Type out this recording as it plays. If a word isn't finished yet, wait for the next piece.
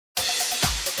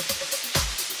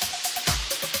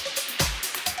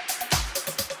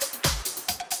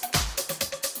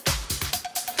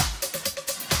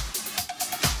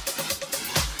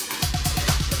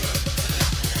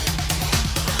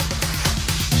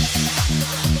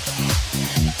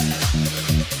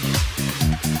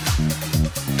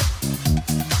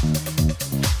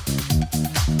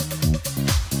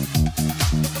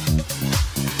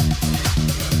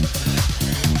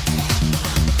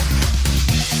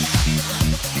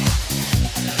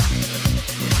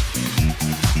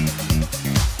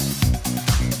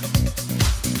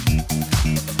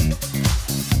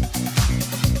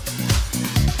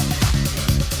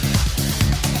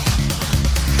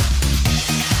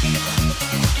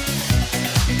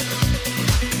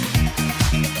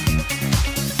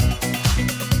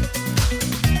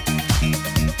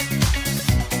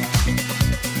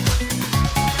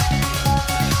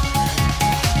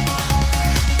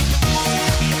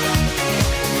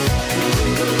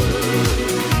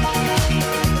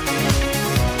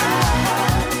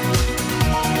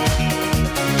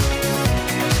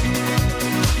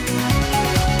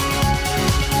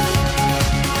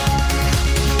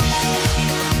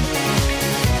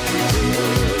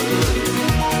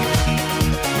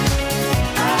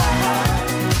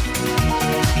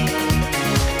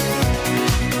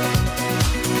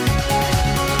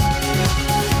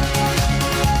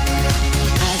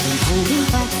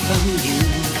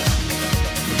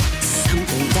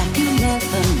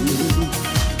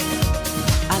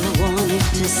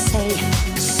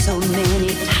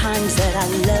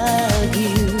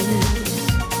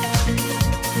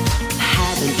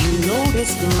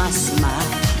my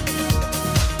smile.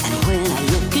 And when I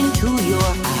look into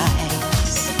your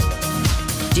eyes,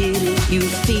 didn't you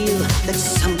feel that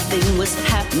something was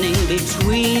happening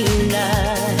between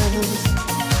us?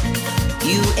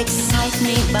 You excite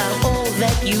me by all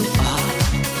that you are.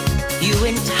 You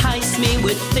entice me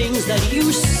with things that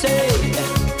you say.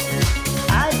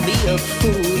 I'd be a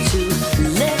fool to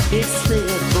let it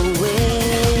slip away.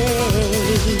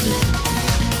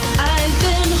 I've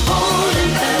been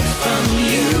holding back from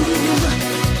you.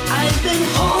 I've been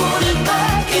holding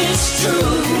back, it's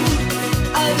true.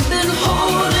 I've been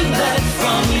holding back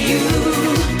from you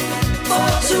for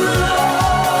too long.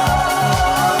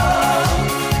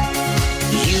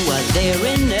 You are there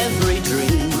in every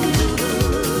dream.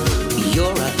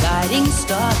 You're a guiding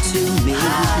star to me.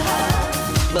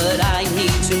 But I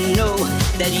need to know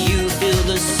that you feel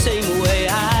the same way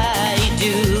I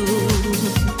do.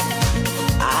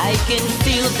 I can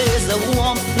feel there's a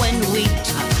warmth when we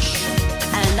touch,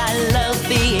 and I love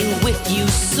being with you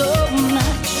so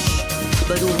much.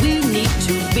 But we need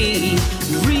to be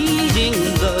reading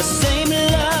the same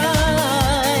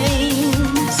lines.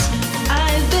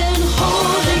 I've been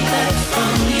holding back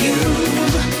from you.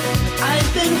 I've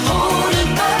been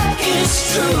holding back, it's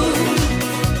true.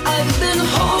 I've been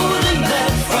holding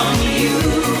back from you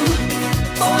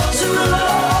for too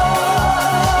long.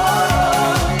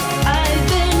 I've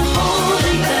been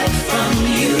holding back from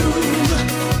you.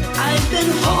 I've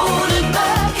been holding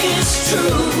back, it's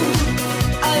true.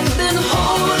 I've been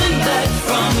holding back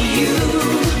from you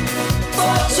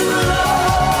for too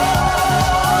long.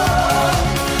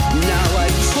 Now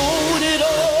I've told it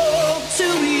all to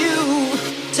you.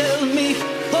 Tell me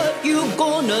what you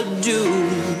gonna do.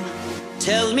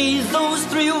 Tell me those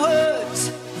 3 words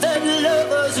that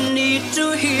lovers need to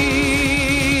hear.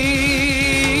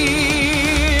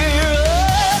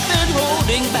 I've been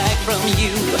holding back from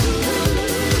you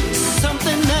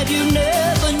something that you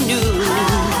never knew.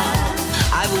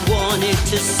 I've wanted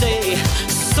to say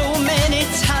so many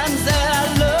times that I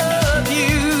love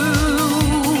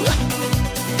you.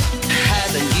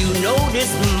 Haven't you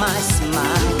noticed my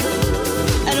smile?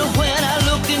 And when I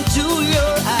look into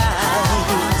your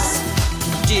eyes,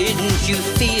 didn't you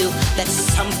feel that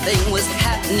something was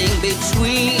happening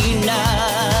between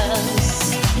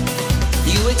us?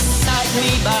 You excite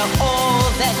me by all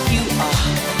that you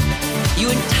are. You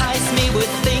entice me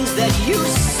with things that you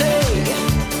say.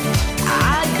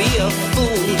 I'd be a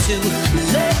fool to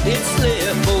let it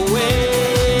slip away.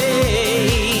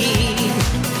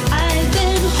 I've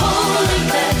been holding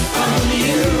back from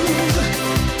you.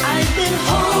 I've been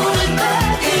holding